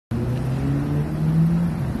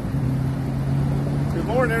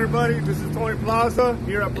morning, everybody. This is Tony Plaza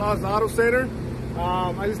here at Plaza Auto Center.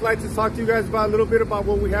 I just like to talk to you guys about a little bit about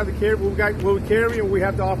what we have to carry, what we carry, and what we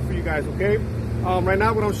have to offer for you guys. Okay. Right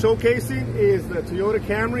now, what I'm showcasing is the Toyota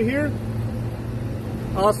Camry here.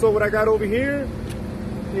 Also, what I got over here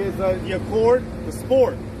is the Accord, the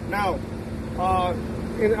Sport. Now,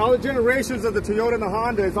 in all the generations of the Toyota and the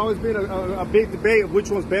Honda, it's always been a big debate of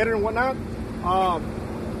which one's better and whatnot.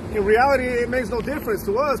 In reality, it makes no difference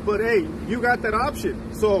to us, but hey, you got that option.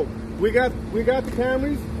 So we got the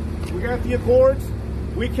Camrys, we got the Accords,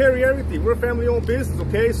 we carry everything. We're a family-owned business,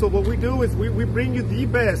 okay? So what we do is we bring you the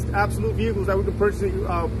best absolute vehicles that we can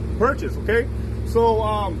purchase, okay? So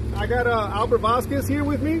I got Albert Vasquez here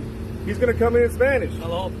with me. He's gonna come in Spanish.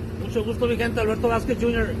 Hello, mucho gusto mi gente, Alberto Vasquez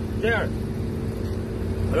Jr. There.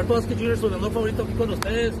 Alberto Vasquez Jr. su vendedor favorito aquí con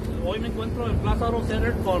ustedes. Hoy me encuentro en Plaza Auto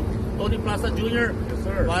Center con Tony Plaza Jr.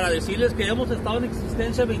 Yes, para decirles que hemos estado en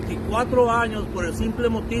existencia 24 años por el simple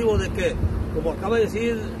motivo de que, como acaba de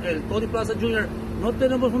decir el Tony Plaza Jr., no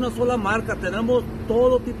tenemos una sola marca, tenemos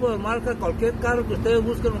todo tipo de marca. Cualquier carro que ustedes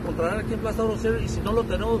busquen lo encontrarán aquí en Plaza Auto Center, y si no lo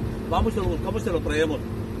tenemos, vamos y lo buscamos y se lo traemos.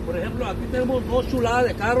 Por ejemplo, aquí tenemos dos chuladas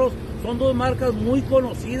de carros, son dos marcas muy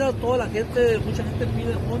conocidas, mucha gente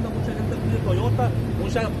pide Honda, mucha gente pide Toyota,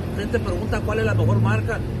 mucha gente pregunta cuál es la mejor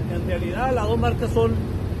marca. En realidad las dos marcas son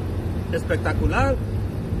espectacular.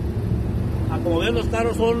 Como ven, los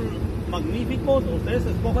carros son magníficos, ustedes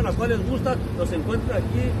escojan las cuales les gusta. Los encuentran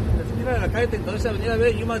aquí en la esquina de la calle 32 Avenida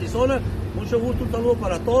B, Yuma, Arizona. Mucho gusto, un saludo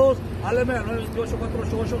para todos. Háblenme al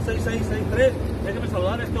 928-488-6663. Déjenme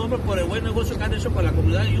saludar a este hombre por el buen negocio que han hecho para la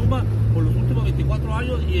comunidad de Yuma por los últimos 24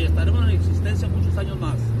 años, y estaremos en existencia muchos años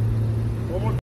más.